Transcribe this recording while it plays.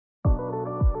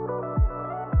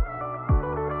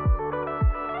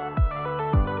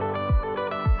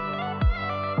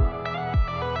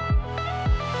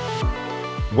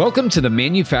Welcome to the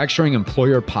Manufacturing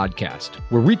Employer Podcast,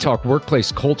 where we talk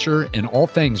workplace culture and all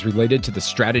things related to the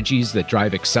strategies that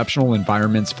drive exceptional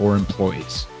environments for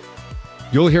employees.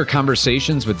 You'll hear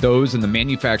conversations with those in the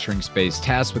manufacturing space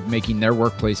tasked with making their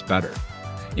workplace better.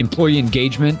 Employee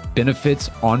engagement, benefits,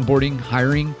 onboarding,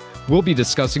 hiring. We'll be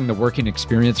discussing the working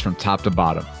experience from top to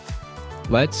bottom.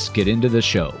 Let's get into the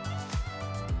show.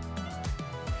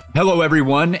 Hello,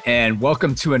 everyone, and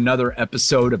welcome to another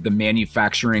episode of the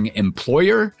Manufacturing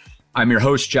Employer. I'm your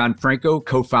host, John Franco,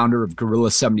 co-founder of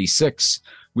Gorilla 76.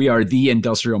 We are the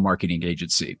industrial marketing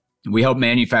agency. We help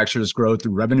manufacturers grow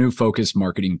through revenue-focused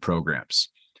marketing programs.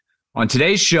 On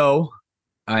today's show,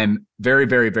 I'm very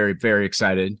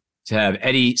excited to have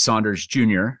Eddie Saunders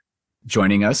Jr.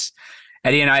 joining us.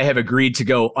 Eddie and I have agreed to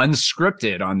go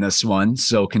unscripted on this one,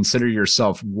 so consider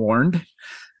yourself warned.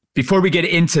 Before we get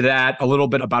into that, a little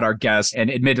bit about our guest, and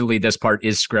admittedly, this part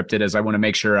is scripted as I want to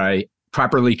make sure I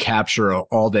properly capture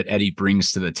all that Eddie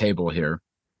brings to the table here.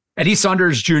 Eddie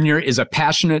Saunders Jr. is a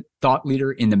passionate thought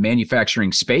leader in the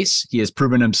manufacturing space. He has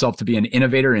proven himself to be an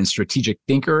innovator and strategic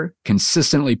thinker,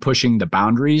 consistently pushing the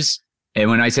boundaries. And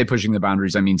when I say pushing the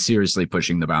boundaries, I mean seriously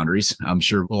pushing the boundaries. I'm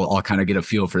sure we'll all kind of get a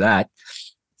feel for that,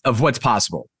 of what's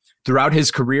possible. Throughout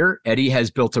his career, Eddie has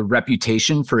built a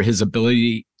reputation for his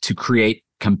ability to create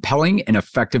compelling and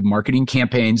effective marketing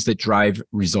campaigns that drive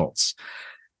results.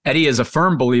 Eddie is a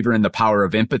firm believer in the power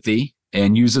of empathy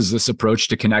and uses this approach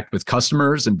to connect with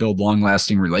customers and build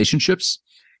long-lasting relationships.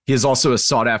 He is also a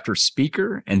sought-after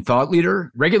speaker and thought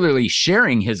leader, regularly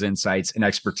sharing his insights and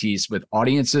expertise with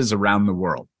audiences around the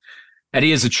world.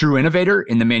 Eddie is a true innovator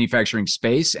in the manufacturing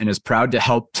space and is proud to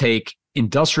help take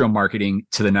industrial marketing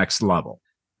to the next level.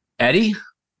 Eddie,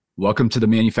 welcome to the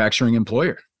Manufacturing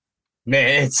Employer.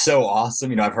 Man, it's so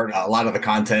awesome. I've heard a lot of the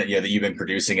content that you've been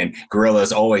producing, and Gorilla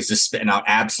is always just spitting out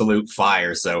absolute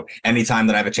fire. So anytime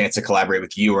that I have a chance to collaborate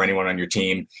with you or anyone on your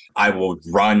team, I will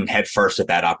run headfirst at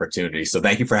that opportunity. So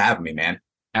thank you for having me, man.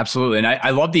 Absolutely. And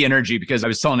I love the energy because I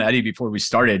was telling Eddie before we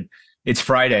started, it's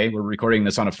Friday. We're recording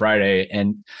this on a Friday,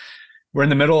 and we're in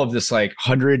the middle of this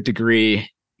 100-degree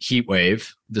heat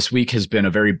wave. This week has been a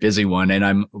very busy one, and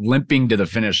I'm limping to the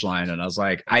finish line. And I was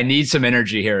like, I need some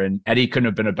energy here. And Eddie couldn't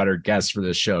have been a better guest for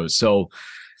this show. So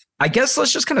I guess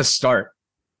let's just kind of start.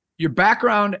 Your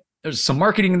background, there's some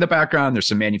marketing in the background. There's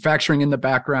some manufacturing in the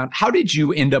background. How did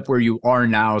you end up where you are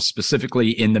now, specifically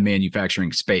in the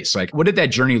manufacturing space? What did that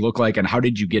journey look like, and how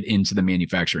did you get into the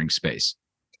manufacturing space?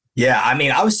 Yeah,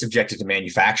 I was subjected to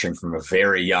manufacturing from a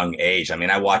very young age.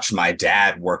 I watched my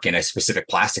dad work in a specific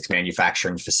plastics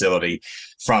manufacturing facility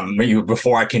from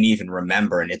before I can even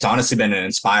remember. And it's honestly been an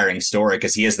inspiring story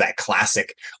because he is that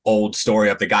classic old story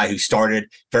of the guy who started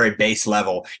very base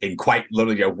level and quite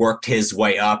literally worked his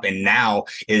way up and now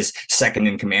is second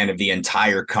in command of the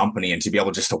entire company. And to be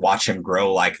able just to watch him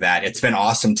grow like that, it's been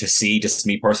awesome to see, just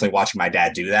me personally watching my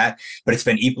dad do that. But it's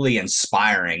been equally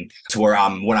inspiring to where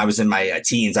when I was in my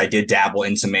teens, I did dabble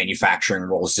in some manufacturing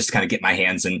roles, just kind of get my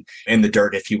hands in the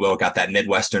dirt, if you will. Got that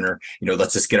Midwesterner,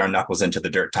 let's just get our knuckles into the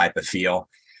dirt type of feel.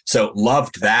 So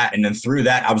loved that. And then through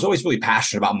that, I was always really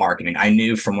passionate about marketing. I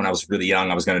knew from when I was really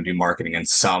young, I was going to do marketing in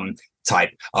some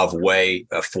type of way,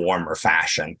 form, or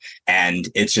fashion. And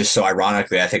it's just so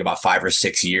ironically, I think about 5 or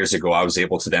 6 years ago, I was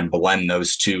able to then blend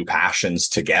those two passions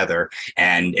together.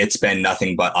 And it's been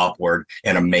nothing but upward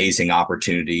and amazing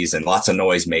opportunities and lots of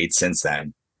noise made since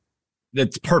then.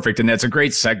 That's perfect. And that's a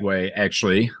great segue,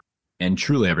 actually. And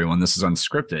truly, everyone, this is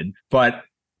unscripted. But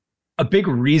a big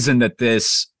reason that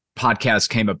this podcast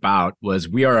came about was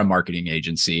we are a marketing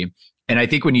agency. And I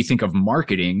think when you think of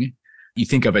marketing, you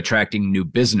think of attracting new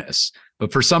business.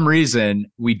 But for some reason,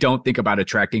 we don't think about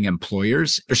attracting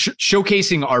employers,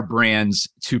 showcasing our brands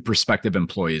to prospective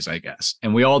employees, I guess.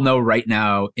 And we all know right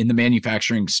now in the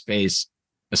manufacturing space,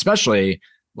 especially,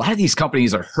 a lot of these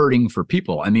companies are hurting for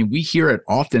people. We hear it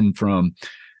often from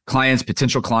clients,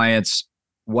 potential clients,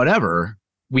 whatever.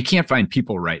 We can't find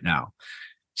people right now.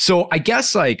 So I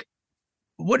guess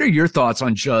what are your thoughts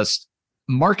on just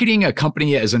marketing a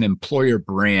company as an employer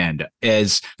brand?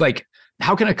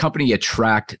 How can a company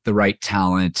attract the right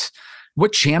talent?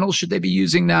 What channels should they be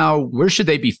using now? Where should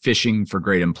they be fishing for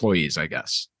great employees, I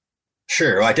guess?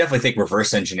 Sure. Well, I definitely think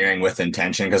reverse engineering with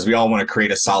intention, because we all want to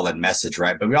create a solid message,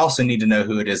 right? But we also need to know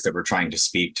who it is that we're trying to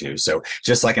speak to. So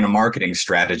just like in a marketing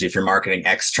strategy, if you're marketing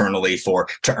externally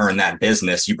to earn that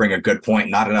business, you bring a good point.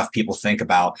 Not enough people think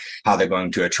about how they're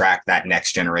going to attract that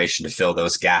next generation to fill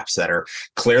those gaps that are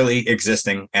clearly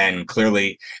existing and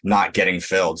clearly not getting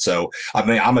filled. So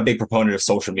I'm a big proponent of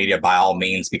social media by all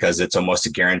means, because it's almost a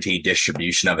guaranteed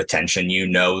distribution of attention,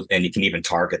 and you can even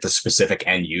target the specific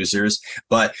end users.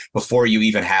 But before before you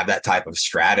even have that type of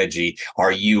strategy,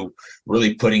 are you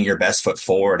really putting your best foot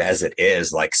forward as it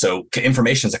is? Like, so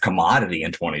information is a commodity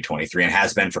in 2023 and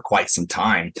has been for quite some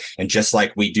time. And just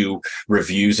like we do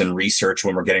reviews and research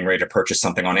when we're getting ready to purchase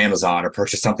something on Amazon or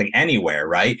purchase something anywhere,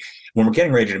 right? When we're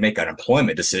getting ready to make an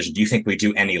employment decision, do you think we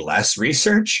do any less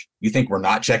research? You think we're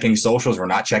not checking socials? We're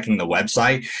not checking the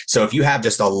website? So if you have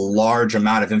just a large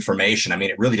amount of information, I mean,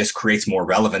 it really just creates more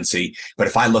relevancy. But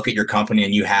if I look at your company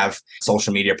and you have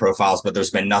social media profiles, but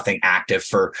there's been nothing active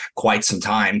for quite some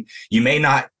time, you may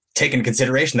not take into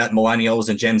consideration that millennials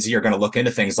and Gen Z are going to look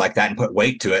into things like that and put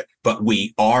weight to it. But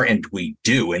we are, and we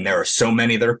do. And there are so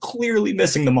many that are clearly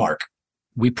missing the mark.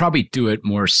 We probably do it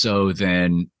more so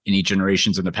than any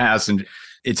generations in the past. And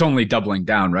it's only doubling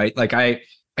down, right? Like I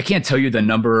can't tell you the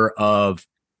number of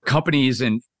companies,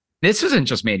 and this isn't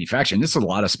just manufacturing, this is a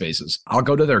lot of spaces. I'll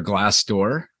go to their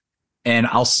Glassdoor and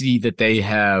I'll see that they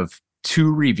have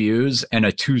 2 reviews and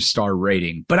a 2-star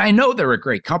rating, but I know they're a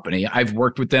great company. I've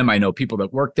worked with them. I know people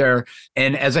that work there.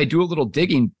 And as I do a little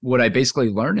digging, what I basically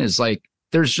learn is like,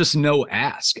 there's just no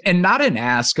ask, and not an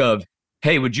ask of,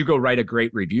 hey, would you go write a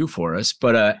great review for us?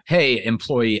 But hey,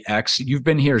 employee X, you've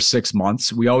been here 6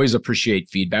 months. We always appreciate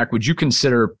feedback. Would you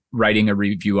consider writing a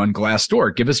review on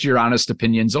Glassdoor? Give us your honest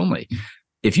opinions only.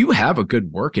 If you have a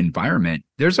good work environment,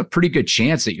 there's a pretty good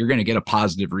chance that you're going to get a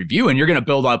positive review, and you're going to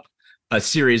build up a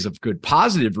series of good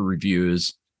positive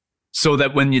reviews so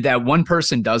that when that one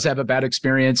person does have a bad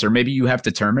experience, or maybe you have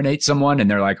to terminate someone and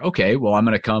they're like, okay, well, I'm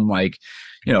going to come I'm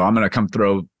going to come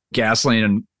throw gasoline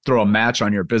and throw a match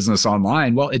on your business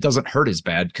online. Well, it doesn't hurt as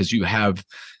bad because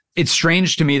it's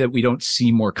strange to me that we don't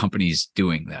see more companies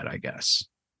doing that, I guess.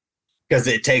 Because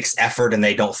it takes effort and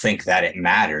they don't think that it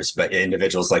matters. But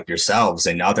individuals like yourselves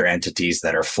and other entities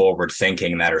that are forward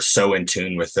thinking, that are so in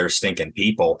tune with their stinking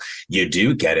people, you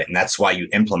do get it. And that's why you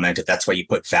implement it. That's why you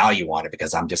put value on it,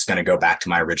 because I'm just going to go back to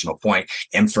my original point.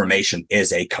 Information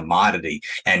is a commodity,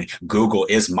 and Google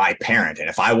is my parent. And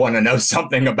if I want to know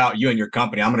something about you and your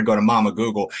company, I'm going to go to Mama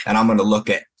Google and I'm going to look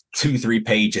at 2-3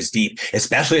 pages deep,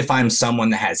 especially if I'm someone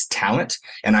that has talent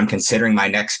and I'm considering my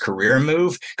next career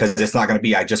move, because it's not going to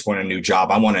be, I just want a new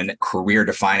job. I want a career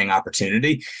defining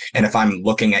opportunity. And if I'm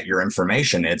looking at your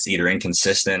information, it's either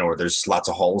inconsistent or there's lots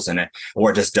of holes in it,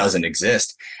 or it just doesn't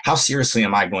exist. How seriously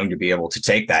am I going to be able to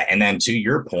take that? And then to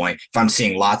your point, if I'm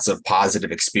seeing lots of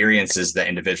positive experiences that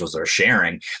individuals are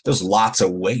sharing, there's lots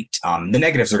of weight. The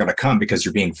negatives are going to come because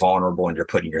you're being vulnerable and you're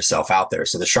putting yourself out there.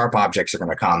 So the sharp objects are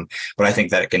going to come, but I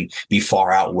think that it can be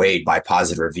far outweighed by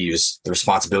positive reviews. The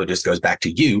responsibility just goes back to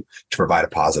you to provide a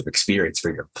positive experience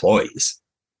for your employees.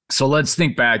 So let's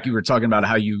think back. You were talking about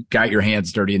how you got your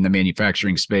hands dirty in the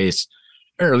manufacturing space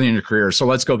early in your career. So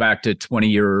let's go back to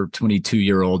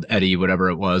 22-year-old Eddie, whatever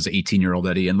it was, 18-year-old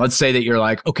Eddie. And let's say that you're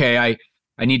like, okay,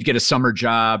 I need to get a summer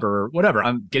job or whatever.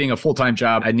 I'm getting a full-time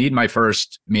job. I need my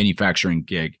first manufacturing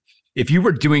gig. If you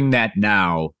were doing that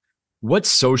now, what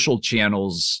social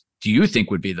channels do you think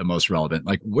would be the most relevant?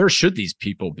 Like, where should these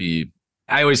people be?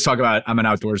 I always talk about, I'm an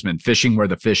outdoorsman, fishing where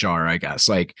the fish are, I guess.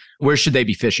 Like, where should they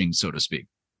be fishing, so to speak?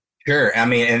 Sure. I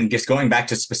mean, and just going back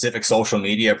to specific social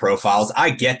media profiles, I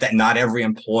get that not every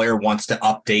employer wants to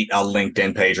update a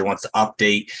LinkedIn page or wants to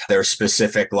update their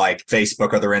specific like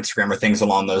Facebook or their Instagram or things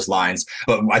along those lines.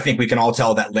 But I think we can all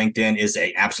tell that LinkedIn is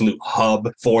an absolute hub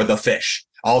for the fish.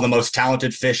 All the most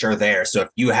talented fish are there. So if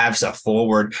you have a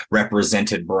forward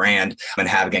represented brand and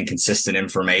have, again, consistent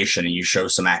information, and you show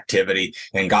some activity,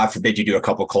 and God forbid you do a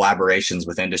couple collaborations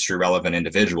with industry relevant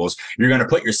individuals, you're going to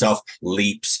put yourself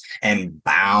leaps and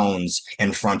bounds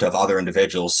in front of other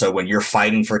individuals. So when you're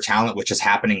fighting for talent, which is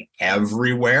happening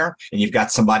everywhere, and you've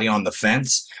got somebody on the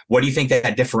fence, what do you think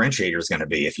that differentiator is going to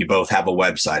be? If you both have a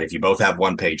website, if you both have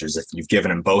one pagers, if you've given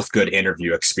them both good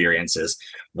interview experiences,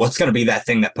 what's going to be that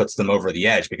thing that puts them over the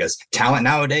edge? Because talent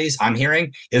nowadays, I'm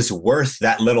hearing, is worth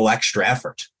that little extra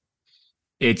effort.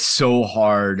 It's so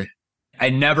hard. I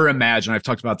never imagined, I've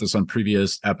talked about this on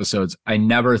previous episodes, I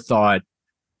never thought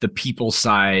the people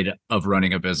side of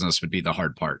running a business would be the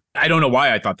hard part. I don't know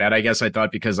why I thought that. I guess I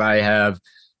thought because I have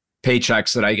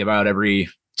paychecks that I give out every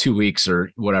 2 weeks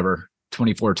or whatever,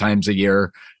 24 times a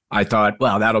year. I thought,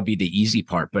 well, that'll be the easy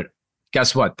part. But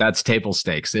guess what? That's table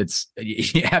stakes.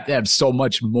 You have to have so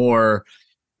much more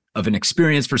of an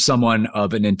experience for someone,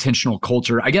 of an intentional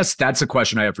culture. I guess that's a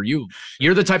question I have for you.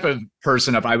 You're the type of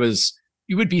person,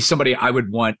 you would be somebody I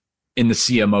would want in the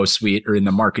CMO suite or in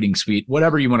the marketing suite,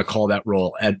 whatever you want to call that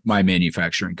role at my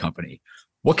manufacturing company.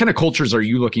 What kind of cultures are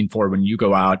you looking for when you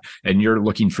go out and you're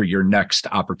looking for your next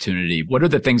opportunity? What are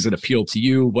the things that appeal to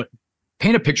you?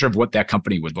 Paint a picture of what that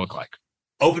company would look like.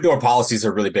 Open door policies are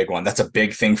a really big one. That's a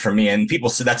big thing for me. And people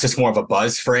say that's just more of a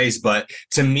buzz phrase. But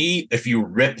to me, if you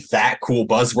rip that cool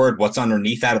buzzword, what's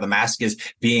underneath that of the mask is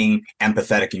being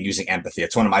empathetic and using empathy.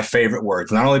 It's one of my favorite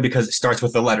words, not only because it starts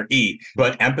with the letter E,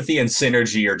 but empathy and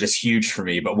synergy are just huge for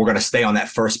me. But we're going to stay on that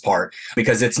first part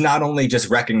because it's not only just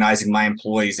recognizing my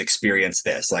employees experience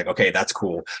this, like, okay, that's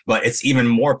cool, but it's even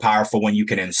more powerful when you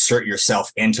can insert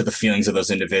yourself into the feelings of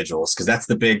those individuals, because that's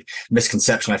the big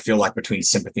misconception I feel like between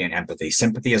sympathy and empathy.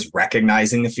 Sympathy is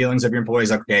recognizing the feelings of your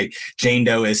employees. Like, okay, Jane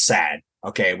Doe is sad.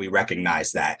 Okay, we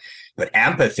recognize that. But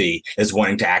empathy is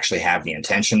wanting to actually have the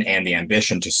intention and the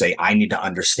ambition to say, I need to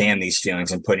understand these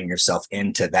feelings, and putting yourself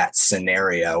into that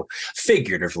scenario,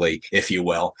 figuratively, if you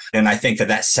will. And I think that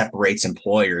that separates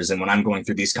employers. And when I'm going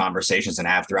through these conversations and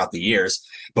have throughout the years,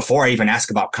 before I even ask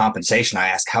about compensation, I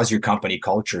ask, how's your company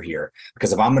culture here?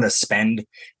 Because if I'm going to spend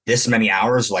this many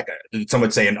hours, like some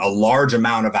would say a large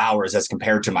amount of hours as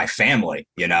compared to my family,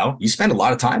 you spend a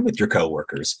lot of time with your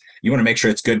coworkers. You want to make sure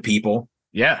it's good people.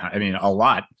 Yeah, I mean, a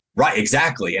lot. Right,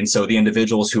 exactly. And so the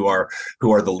individuals who are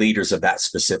the leaders of that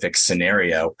specific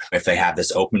scenario, if they have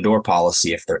this open door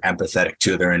policy, if they're empathetic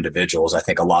to their individuals, I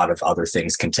think a lot of other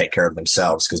things can take care of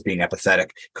themselves, because being empathetic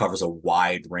covers a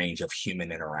wide range of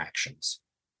human interactions.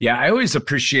 Yeah, I always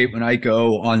appreciate when I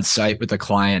go on site with a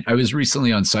client. I was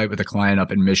recently on site with a client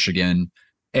up in Michigan,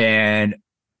 and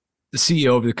the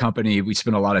CEO of the company, we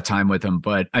spent a lot of time with him.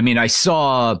 But I mean, I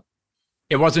saw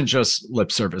it wasn't just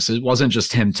lip service. It wasn't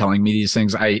just him telling me these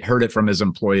things. I heard it from his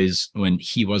employees when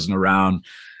he wasn't around.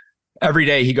 Every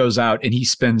day he goes out and he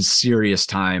spends serious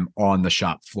time on the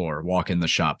shop floor, walking the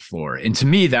shop floor. And to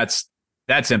me, that's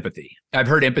empathy. I've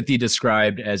heard empathy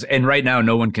described as, and right now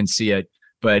no one can see it,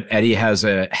 but Eddie has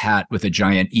a hat with a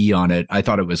giant E on it. I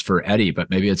thought it was for Eddie, but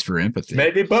maybe it's for empathy.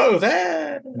 Maybe both.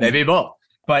 Maybe both.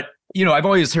 But, I've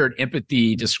always heard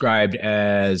empathy described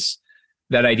as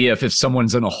that idea if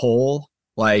someone's in a hole,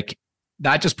 like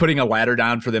not just putting a ladder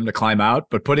down for them to climb out,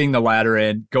 but putting the ladder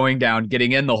in, going down,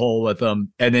 getting in the hole with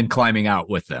them, and then climbing out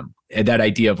with them. And that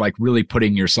idea of like really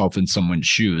putting yourself in someone's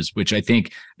shoes, which I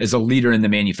think as a leader in the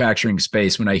manufacturing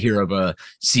space, when I hear of a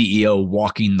CEO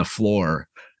walking the floor,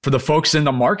 for the folks in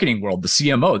the marketing world, the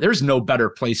CMO, there's no better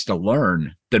place to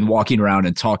learn than walking around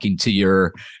and talking to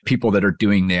your people that are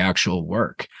doing the actual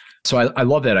work. So I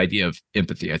love that idea of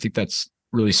empathy. I think that's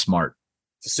really smart.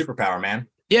 It's a superpower, man.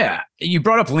 Yeah. You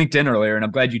brought up LinkedIn earlier, and I'm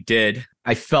glad you did.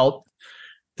 I felt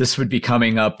this would be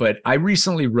coming up, but I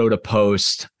recently wrote a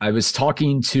post. I was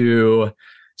talking to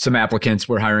some applicants.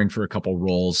 We're hiring for a couple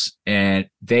roles, and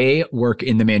they work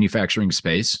in the manufacturing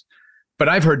space. But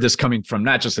I've heard this coming from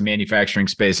not just the manufacturing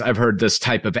space. I've heard this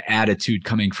type of attitude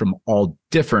coming from all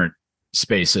different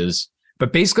spaces.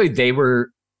 But basically, they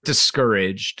were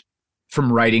discouraged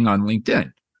from writing on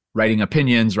LinkedIn, writing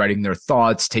opinions, writing their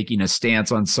thoughts, taking a stance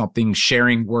on something,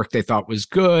 sharing work they thought was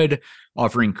good,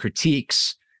 offering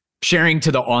critiques, sharing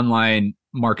to the online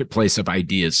marketplace of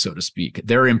ideas, so to speak.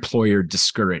 Their employer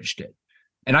discouraged it.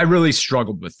 And I really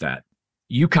struggled with that.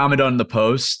 You commented on the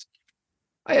post.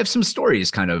 I have some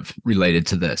stories kind of related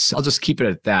to this. I'll just keep it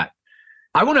at that.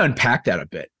 I want to unpack that a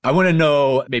bit. I want to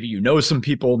know, maybe you know some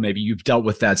people, maybe you've dealt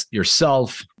with that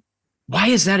yourself. Why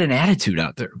is that an attitude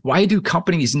out there? Why do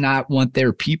companies not want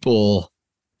their people?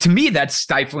 To me, that's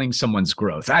stifling someone's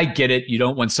growth. I get it. You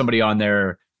don't want somebody on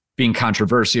there being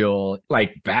controversial,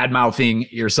 like bad-mouthing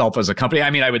yourself as a company. I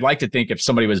mean, I would like to think if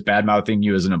somebody was bad-mouthing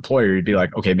you as an employer, you'd be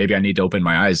like, okay, maybe I need to open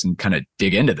my eyes and kind of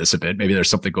dig into this a bit. Maybe there's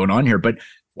something going on here. But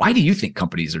why do you think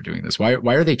companies are doing this? Why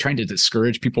are they trying to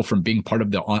discourage people from being part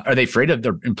of are they afraid of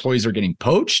their employees are getting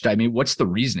poached? I mean, what's the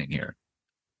reasoning here?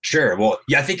 Sure. Well,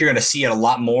 yeah, I think you're going to see it a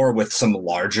lot more with some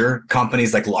larger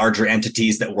companies, like larger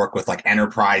entities that work with like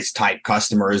enterprise type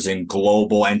customers and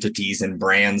global entities and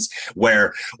brands,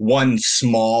 where one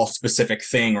small specific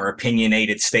thing or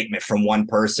opinionated statement from one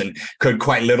person could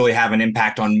quite literally have an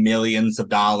impact on millions of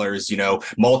dollars,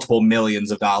 multiple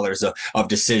millions of dollars of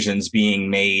decisions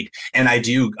being made. And I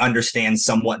do understand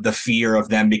somewhat the fear of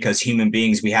them, because human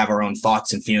beings, we have our own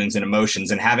thoughts and feelings and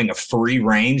emotions, and having a free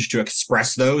range to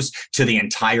express those to the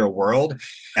entire world.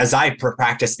 As I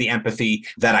practice the empathy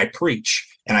that I preach,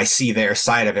 and I see their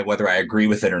side of it, whether I agree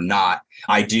with it or not,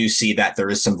 I do see that there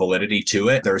is some validity to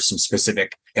it. There's some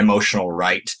specific emotional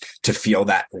right to feel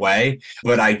that way.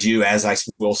 But I do, as I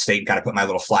will state and kind of put my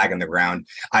little flag in the ground,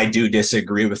 I do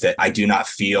disagree with it. I do not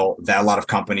feel that a lot of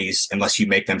companies, unless you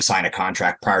make them sign a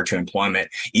contract prior to employment,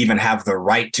 even have the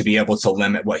right to be able to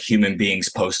limit what human beings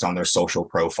post on their social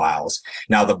profiles.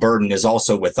 Now, the burden is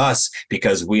also with us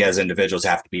because we as individuals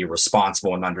have to be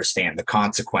responsible and understand the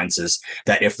consequences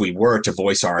that if we were to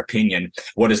voice our opinion,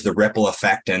 what is the ripple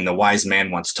effect? And the wise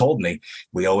man once told me,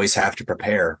 we always have to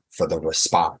prepare for the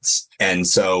response. And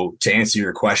so to answer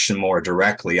your question more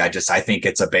directly, I think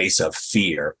it's a base of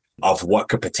fear of what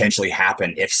could potentially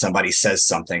happen if somebody says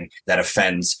something that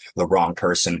offends the wrong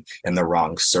person in the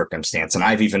wrong circumstance. And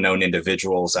I've even known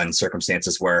individuals and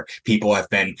circumstances where people have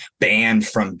been banned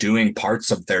from doing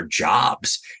parts of their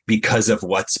jobs because of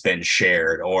what's been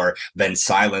shared or been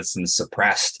silenced and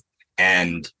suppressed.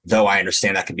 And though I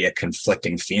understand that can be a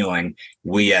conflicting feeling,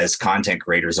 we as content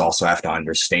creators also have to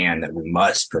understand that we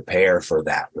must prepare for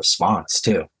that response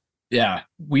too. Yeah.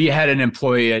 We had an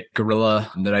employee at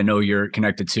Gorilla that I know you're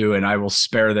connected to, and I will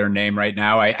spare their name right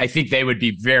now. I think they would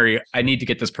be I need to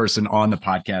get this person on the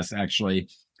podcast actually.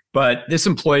 But this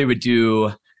employee would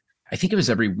do, I think it was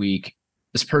every week,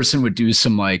 this person would do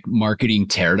some like marketing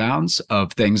teardowns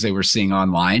of things they were seeing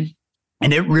online.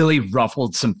 And it really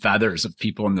ruffled some feathers of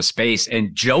people in the space.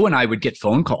 And Joe and I would get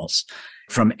phone calls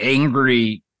from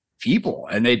angry people.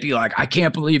 And they'd be like, I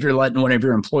can't believe you're letting one of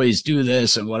your employees do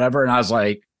this and whatever. And I was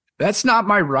like, that's not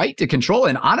my right to control.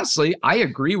 And honestly, I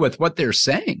agree with what they're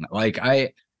saying. Like,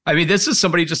 I mean, this is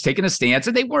somebody just taking a stance,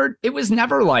 and it was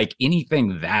never like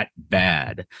anything that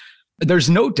bad. There's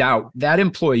no doubt that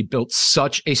employee built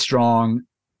such a strong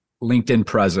LinkedIn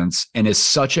presence and is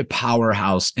such a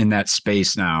powerhouse in that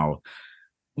space now.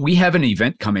 We have an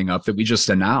event coming up that we just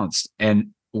announced,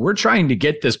 and we're trying to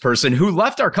get this person who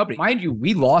left our company. Mind you,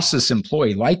 we lost this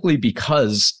employee likely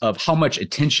because of how much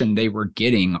attention they were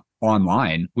getting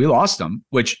online. We lost them,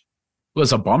 which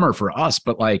was a bummer for us,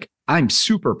 but like, I'm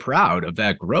super proud of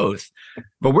that growth.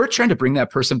 But we're trying to bring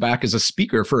that person back as a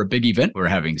speaker for a big event we're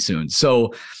having soon.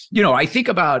 So, I think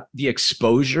about the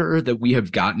exposure that we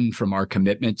have gotten from our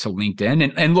commitment to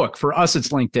LinkedIn. And look, for us, it's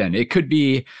LinkedIn. It could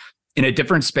be in a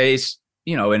different space,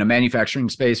 in a manufacturing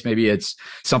space. Maybe it's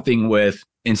something with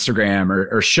Instagram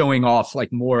or showing off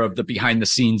like more of the behind the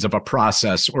scenes of a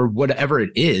process or whatever it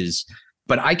is.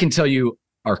 But I can tell you,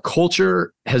 our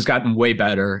culture has gotten way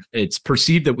better. It's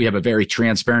perceived that we have a very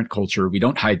transparent culture. We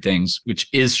don't hide things, which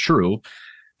is true.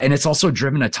 And it's also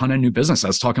driven a ton of new business. I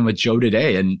was talking with Joe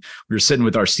today, and we were sitting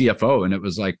with our CFO, and it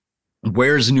was like,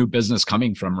 where's new business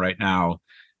coming from right now?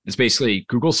 It's basically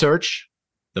Google search,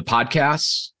 the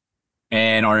podcasts,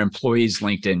 and our employees'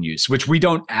 LinkedIn use, which we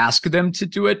don't ask them to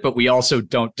do it, but we also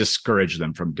don't discourage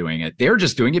them from doing it. They're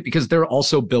just doing it because they're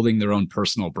also building their own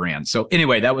personal brand. So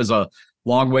anyway, that was a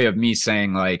long way of me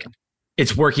saying like,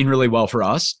 it's working really well for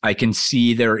us. I can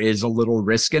see there is a little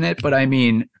risk in it, but I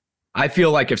mean, I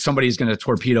feel like if somebody's going to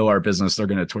torpedo our business, they're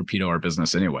going to torpedo our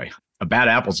business anyway. A bad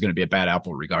apple is going to be a bad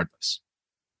apple regardless.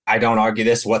 I don't argue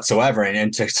this whatsoever.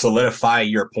 And to solidify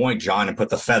your point, John, and put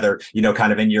the feather,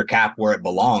 kind of in your cap where it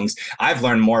belongs, I've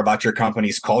learned more about your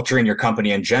company's culture and your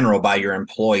company in general by your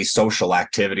employee social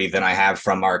activity than I have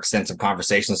from our extensive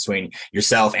conversations between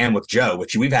yourself and with Joe,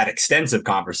 which we've had extensive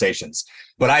conversations.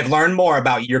 But I've learned more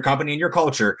about your company and your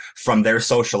culture from their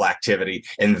social activity.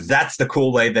 And that's the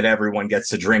Kool-Aid that everyone gets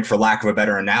to drink, for lack of a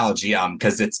better analogy,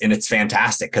 because it's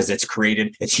fantastic, because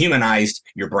it's humanized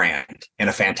your brand in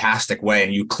a fantastic way.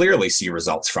 And you clearly see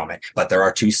results from it. But there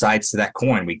are two sides to that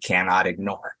coin we cannot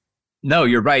ignore. No,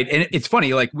 you're right. And it's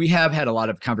funny, like we have had a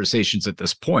lot of conversations at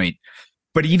this point,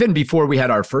 but even before we had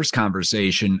our first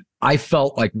conversation, I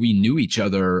felt like we knew each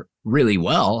other really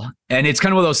well. And it's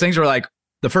kind of one of those things where like,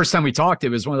 the first time we talked, it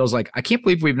was one of those like, I can't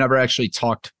believe we've never actually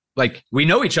talked. Like we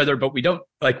know each other, but we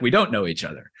don't know each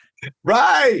other.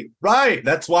 Right.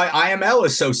 That's why IML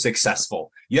is so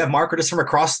successful. You have marketers from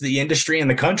across the industry and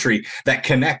the country that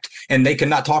connect, and they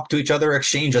cannot talk to each other,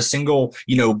 exchange a single,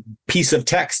 piece of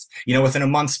text, within a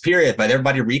month's period, but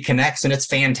everybody reconnects, and it's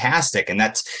fantastic. And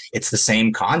it's the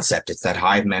same concept. It's that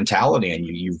hive mentality, and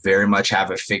you very much have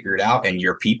it figured out, and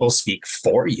your people speak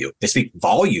for you. They speak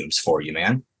volumes for you,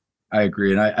 man. I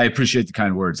agree. And I appreciate the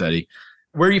kind words, Eddie.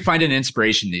 Where are you finding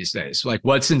inspiration these days? Like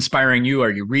what's inspiring you?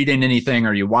 Are you reading anything?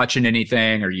 Are you watching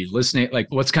anything? Are you listening? Like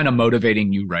what's kind of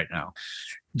motivating you right now?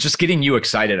 Just getting you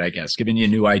excited, I guess, giving you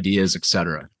new ideas, et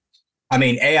cetera. I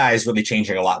mean, AI is really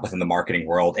changing a lot within the marketing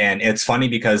world. And it's funny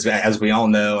because, as we all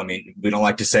know, I mean, we don't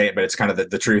like to say it, but it's kind of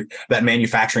the truth, that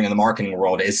manufacturing in the marketing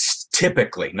world is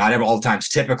typically, not all the times,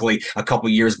 typically a couple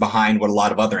of years behind what a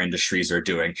lot of other industries are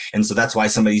doing. And so that's why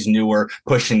some of these newer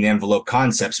pushing the envelope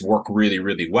concepts work really,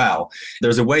 really well.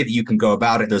 There's a way that you can go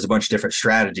about it. There's a bunch of different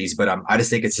strategies, but I just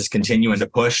think it's just continuing to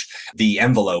push the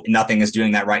envelope. Nothing is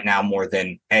doing that right now more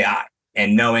than AI.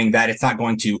 And knowing that it's not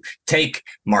going to take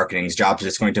marketing's jobs,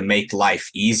 it's going to make life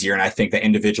easier. And I think that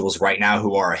individuals right now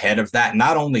who are ahead of that,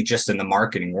 not only just in the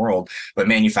marketing world, but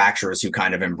manufacturers who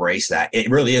kind of embrace that,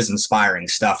 it really is inspiring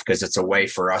stuff because it's a way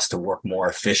for us to work more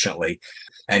efficiently.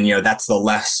 And, that's the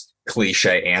less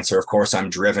cliche answer. Of course,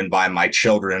 I'm driven by my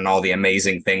children and all the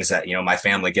amazing things that, my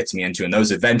family gets me into, and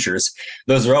those adventures,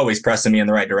 those are always pressing me in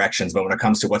the right directions. But when it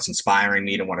comes to what's inspiring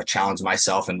me to want to challenge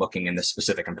myself and looking in the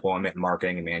specific employment,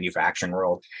 marketing, and manufacturing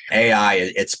world,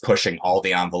 AI, it's pushing all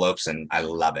the envelopes, and I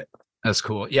love it. That's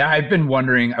cool. Yeah, I've been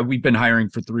wondering, we've been hiring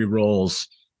for 3 roles,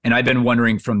 and I've been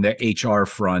wondering from the HR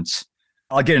front,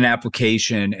 I'll get an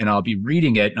application and I'll be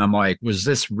reading it and I'm like, was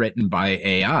this written by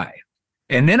AI?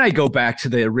 And then I go back to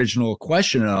the original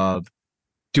question of,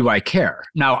 do I care?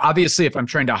 Now, obviously, if I'm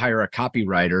trying to hire a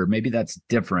copywriter, maybe that's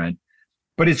different.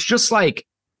 But it's just like,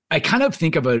 I kind of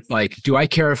think of it like, do I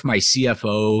care if my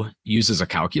CFO uses a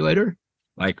calculator?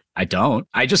 Like, I don't.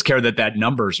 I just care that that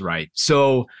number's right.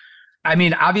 So, I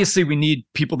mean, obviously, we need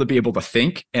people to be able to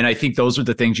think. And I think those are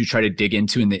the things you try to dig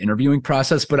into in the interviewing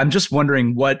process. But I'm just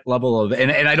wondering what level of, and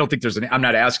I don't think I'm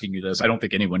not asking you this. I don't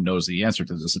think anyone knows the answer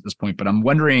to this at this point. But I'm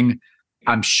wondering,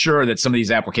 I'm sure that some of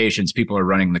these applications, people are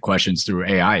running the questions through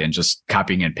AI and just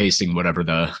copying and pasting whatever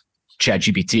the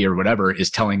ChatGPT or whatever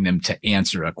is telling them to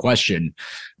answer a question.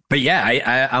 But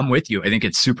yeah, I'm with you. I think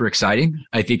it's super exciting.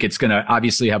 I think it's going to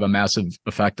obviously have a massive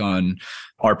effect on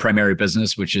our primary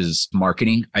business, which is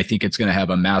marketing. I think it's going to have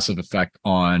a massive effect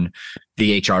on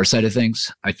the HR side of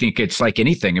things. I think it's like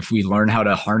anything. If we learn how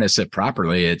to harness it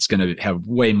properly, it's going to have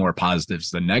way more positives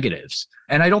than negatives.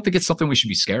 And I don't think it's something we should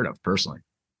be scared of personally.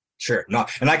 Sure. No,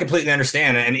 and I completely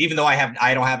understand. And even though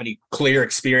I don't have any clear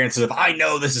experiences of, I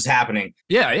know this is happening.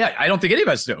 Yeah. I don't think any of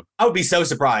us do. I would be so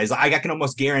surprised. I can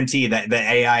almost guarantee that the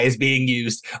AI is being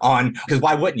used on, because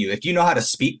why wouldn't you? If you know how to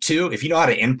speak to, if you know how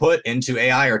to input into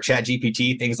AI or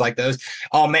ChatGPT, things like those.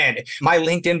 Oh man, my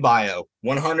LinkedIn bio,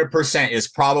 100% is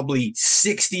probably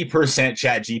 60%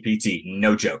 ChatGPT.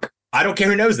 No joke. I don't care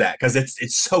who knows that because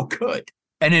it's so good.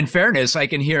 And in fairness, I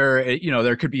can hear,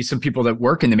 there could be some people that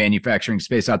work in the manufacturing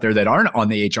space out there that aren't on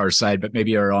the HR side, but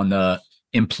maybe are on the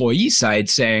employee side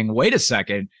saying, wait a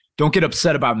second, don't get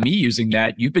upset about me using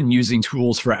that. You've been using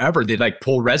tools forever. They like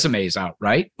pull resumes out,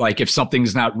 right? Like if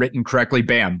something's not written correctly,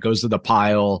 bam, goes to the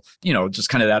pile, just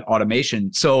kind of that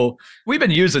automation. So we've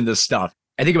been using this stuff.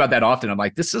 I think about that often. I'm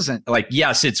like, this isn't like,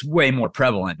 yes, it's way more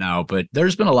prevalent now, but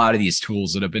there's been a lot of these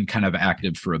tools that have been kind of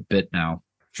active for a bit now.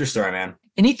 True story, man.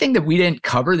 Anything that we didn't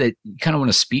cover that you kind of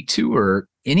want to speak to, or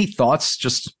any thoughts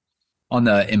just on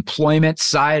the employment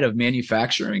side of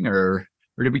manufacturing, or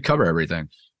did we cover everything?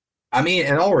 I mean,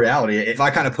 in all reality, if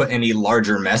I kind of put any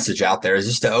larger message out there, is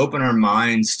just to open our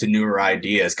minds to newer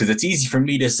ideas. Because it's easy for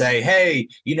me to say, hey,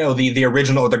 the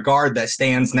original, the guard that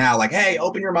stands now, like, hey,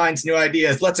 open your minds to new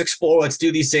ideas. Let's explore. Let's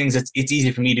do these things. It's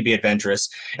easy for me to be adventurous.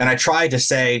 And I try to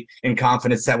say in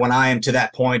confidence that when I am to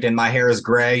that point and my hair is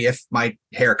gray, if my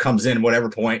hair comes in, whatever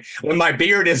point, when my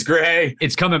beard is gray,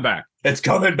 it's coming back. It's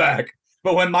coming back.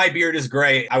 But when my beard is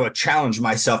gray, I would challenge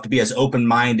myself to be as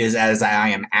open-minded as I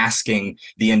am asking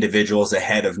the individuals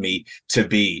ahead of me to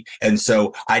be. And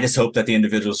so I just hope that the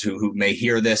individuals who may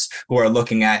hear this, who are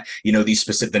looking at, these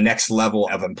the next level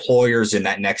of employers in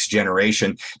that next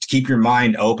generation, to keep your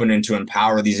mind open and to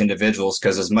empower these individuals,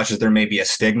 because as much as there may be a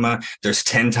stigma, there's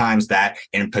 10 times that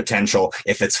in potential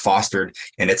if it's fostered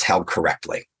and it's held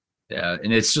correctly. Yeah.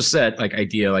 And it's just that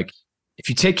idea, if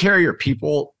you take care of your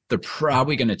people, they're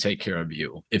probably going to take care of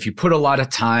you. If you put a lot of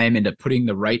time into putting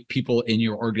the right people in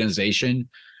your organization,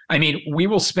 I mean, we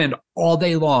will spend all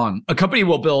day long. A company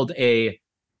will build I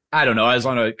was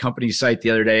on a company site the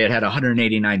other day. It had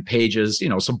 189 pages,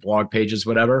 some blog pages,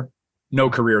 whatever, no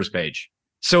careers page.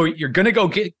 So you're going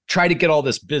to try to get all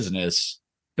this business,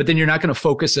 but then you're not going to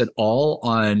focus at all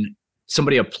on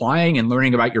somebody applying and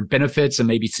learning about your benefits and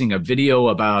maybe seeing a video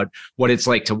about what it's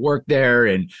like to work there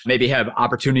and maybe have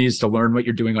opportunities to learn what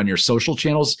you're doing on your social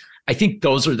channels. I think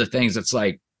those are the things that's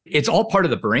it's all part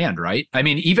of the brand, right? I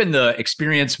mean, even the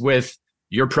experience with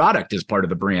your product is part of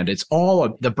the brand.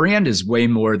 The brand is way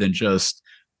more than just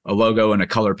a logo and a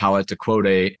color palette, to quote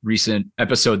a recent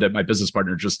episode that my business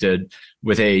partner just did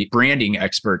with a branding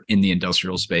expert in the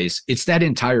industrial space. It's that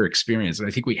entire experience. And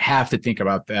I think we have to think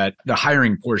about that, the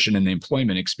hiring portion and the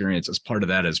employment experience as part of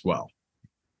that as well.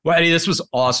 Well, Eddie, this was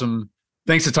awesome.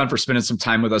 Thanks a ton for spending some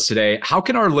time with us today. How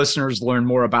can our listeners learn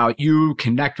more about you,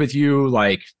 connect with you,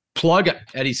 like plug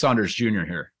Eddie Saunders Jr.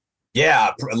 here?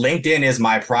 Yeah, LinkedIn is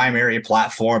my primary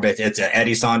platform. It's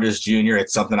Eddie Saunders Jr.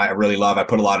 It's something I really love. I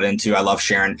put a lot into. I love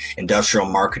sharing industrial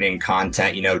marketing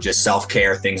content, just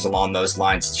self-care, things along those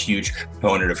lines. It's a huge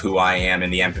component of who I am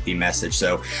and the empathy message.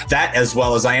 So that, as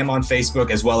well as I am on Facebook,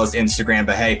 as well as Instagram.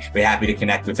 But hey, be happy to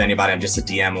connect with anybody. I'm just a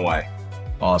DM away.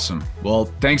 Awesome. Well,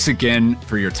 thanks again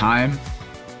for your time.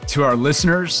 To our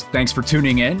listeners, thanks for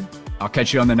tuning in. I'll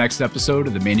catch you on the next episode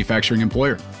of The Manufacturing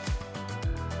Employer.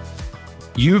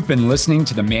 You've been listening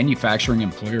to the Manufacturing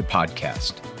Employer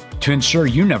Podcast. To ensure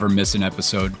you never miss an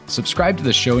episode, subscribe to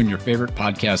the show in your favorite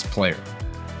podcast player.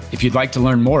 If you'd like to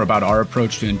learn more about our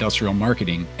approach to industrial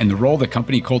marketing and the role that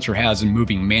company culture has in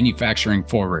moving manufacturing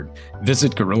forward,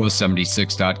 visit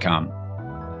gorilla76.com.